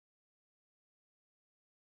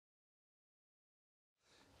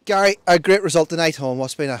Gary, a great result tonight on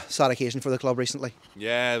what's been a sad occasion for the club recently.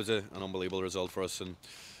 Yeah, it was an unbelievable result for us, and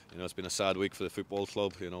it's been a sad week for the football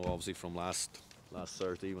club. Obviously from last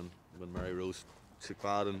Thursday when Mary Rose took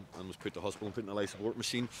bad and was put to hospital and put in a life support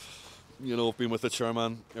machine. I've been with the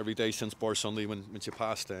chairman every day since Bar Sunday when she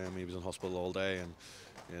passed. He was in hospital all day, and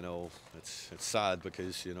it's sad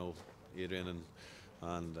because Adrian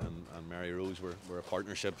and Mary Rose were a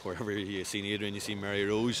partnership. Wherever you seen Adrian, you see Mary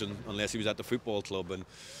Rose, and unless he was at the football club, and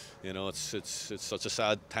it's such a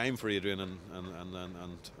sad time for Adrian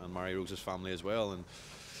and Mary Rose's family as well.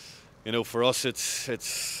 And for us, it's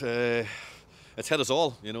hit us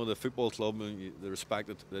all. The football club, the respect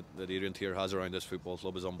that Adrian Tier has around this football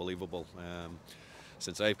club is unbelievable.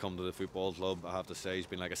 Since I've come to the football club, I have to say he's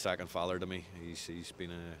been like a second father to me.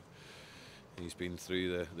 He's been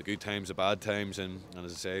through the good times, the bad times, and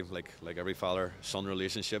as I say, like every father-son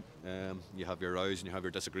relationship, you have your rows and you have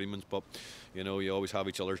your disagreements, but you always have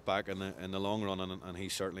each other's back in the long run, and he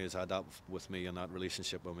certainly has had that with me and that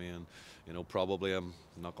relationship with me. And probably, I'm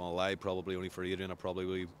not going to lie, probably only for Adrian, I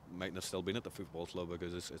probably mightn't have still been at the football club,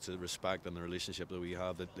 because it's the respect and the relationship that we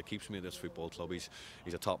have that keeps me at this football club. He's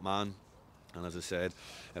a top man. And as I said,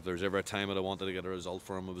 if there's ever a time that I wanted to get a result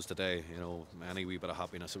for him, it was today. Any wee bit of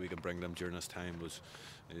happiness that we can bring them during this time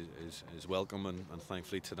is welcome, and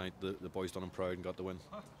thankfully tonight the boys done him proud and got the win.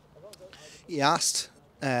 He asked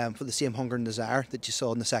for the same hunger and desire that you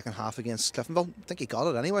saw in the second half against Cliftonville. I think he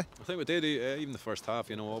got it anyway. I think we did, even the first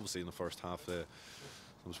half. Obviously in the first half, there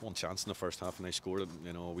was one chance in the first half and they scored it.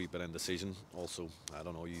 A wee bit indecision. Also, I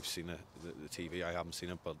don't know, you've seen the TV, I haven't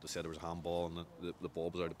seen it, but they said there was a handball and the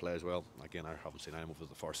ball was out of play as well. Again, I haven't seen anyone over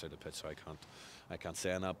the far side of the pitch, so I can't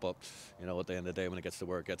say on that. But at the end of the day, when it gets to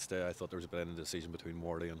where it gets to, I thought there was a bit of indecision between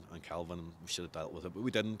Morley and Calvin, and we should have dealt with it, but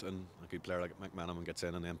we didn't. And a good player like McManaman gets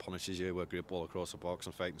in and then punishes you with a great ball across the box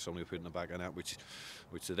and fighting somebody putting it back in it, which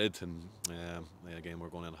they did. And again, we're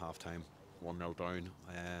going in half time 1-0 down.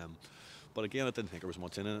 But again, I didn't think there was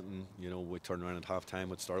much in it, and we turned around at half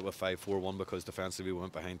time. It started with 5-4-1 because defensively we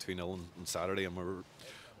went behind 2-0 on Saturday, and we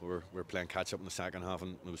were playing catch up in the second half,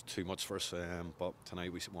 and it was too much for us. But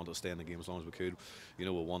tonight we wanted to stay in the game as long as we could. With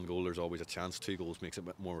one goal, there's always a chance. 2 goals makes it a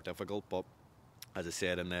bit more difficult. But as I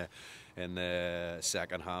said in the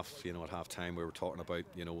second half, at half time we were talking about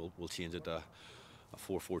we'll change it to a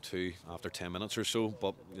 4-4-2 after 10 minutes or so,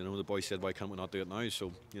 but the boys said, why can't we not do it now?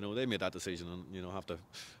 So they made that decision, and have to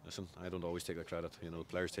listen. I don't always take the credit. The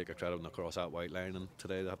players take the credit when they cross that white line, and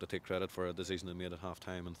today they have to take credit for a decision they made at half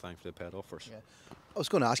time, and thankfully it paid off for us. Yeah. I was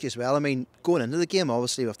going to ask you as well, I mean, going into the game,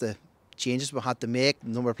 obviously with the changes we had to make,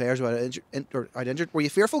 the number of players who were out injured, were you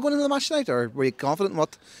fearful going into the match tonight, or were you confident in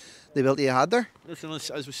what the ability you had there? Listen, as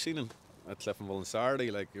we've seen at Cliftonville on Saturday,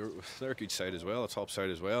 they're a good side as well, a top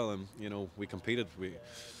side as well, and we competed.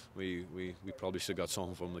 We probably should have got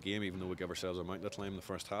something from the game, even though we gave ourselves a mountain of time in the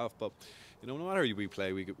first half. But no matter who we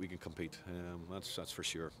play, we can compete. That's for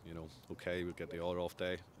sure. Okay, we'll get the all off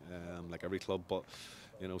day, like every club, but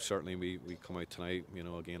certainly we come out tonight.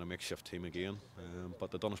 Again, a makeshift team again,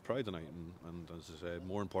 but they've done us proud tonight, and as I said,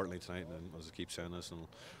 more importantly tonight, and as I keep saying this and I'll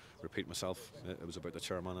repeat myself, it was about the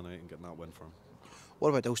chairman tonight and getting that win for him. What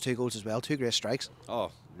about those 2 goals as well? 2 great strikes.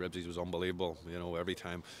 Oh, Ribsy's was unbelievable. Every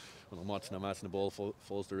time when I'm watching a match and the ball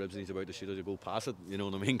falls to Ribsy, he's about to shoot it, you go past it. You know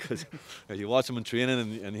what I mean? Because you watch him in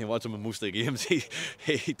training and you watch him in most of the games,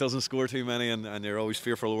 he doesn't score too many, and you're always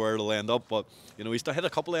fearful of where it'll end up. But he's hit a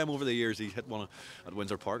couple of them over the years. He hit one at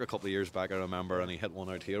Windsor Park a couple of years back, I remember, and he hit one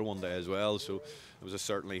out here one day as well. So it was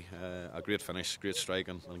certainly a great finish, great strike,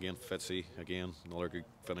 and again Fitzy, again another good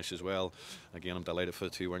finish as well. Again, I'm delighted for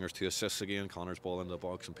the 2 wingers, 2 assists again. Connor's ball in the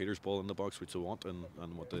box and Peter's ball in the box, which they want and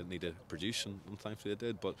what they need to produce, and thankfully they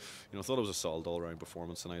did. But I thought it was a solid all-round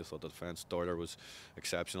performance tonight. I thought the defence, Doyler was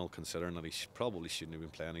exceptional, considering that he probably shouldn't have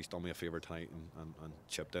been playing. He's done me a favour tonight and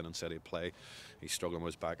chipped in and said he'd play. He's struggling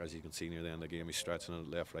with his back, as you can see near the end of the game. He's stretching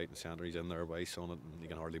it left, right and centre. He's in there with ice on it and he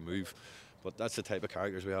can hardly move. But that's the type of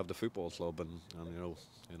characters we have at the football club, and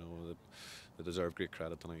they deserve great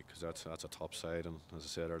credit tonight, because that's a top side. And as I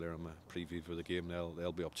said earlier in my preview for the game,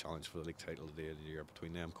 they'll be up challenged for the league title today of the year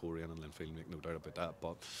between them, Coleraine and Linfield. Make no doubt about that.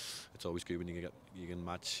 But it's always good when you can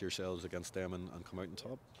match yourselves against them and come out on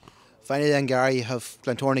top. Finally, then, Gary, you have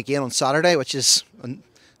Glentoran again on Saturday, which is a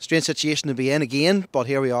strange situation to be in again, but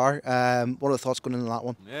here we are. What are the thoughts going into that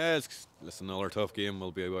one? Yeah, listen, another tough game.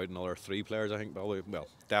 We'll be about another 3 players, I think. Probably, well,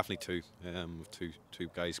 definitely 2. Two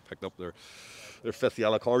guys picked up their 5th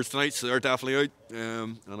yellow cards tonight, so they're definitely out.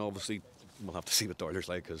 And obviously, we'll have to see what Doyler's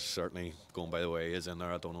like, because certainly going by the way he is in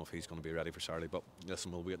there, I don't know if he's going to be ready for Saturday. But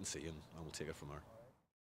listen, we'll wait and see, and we'll take it from there.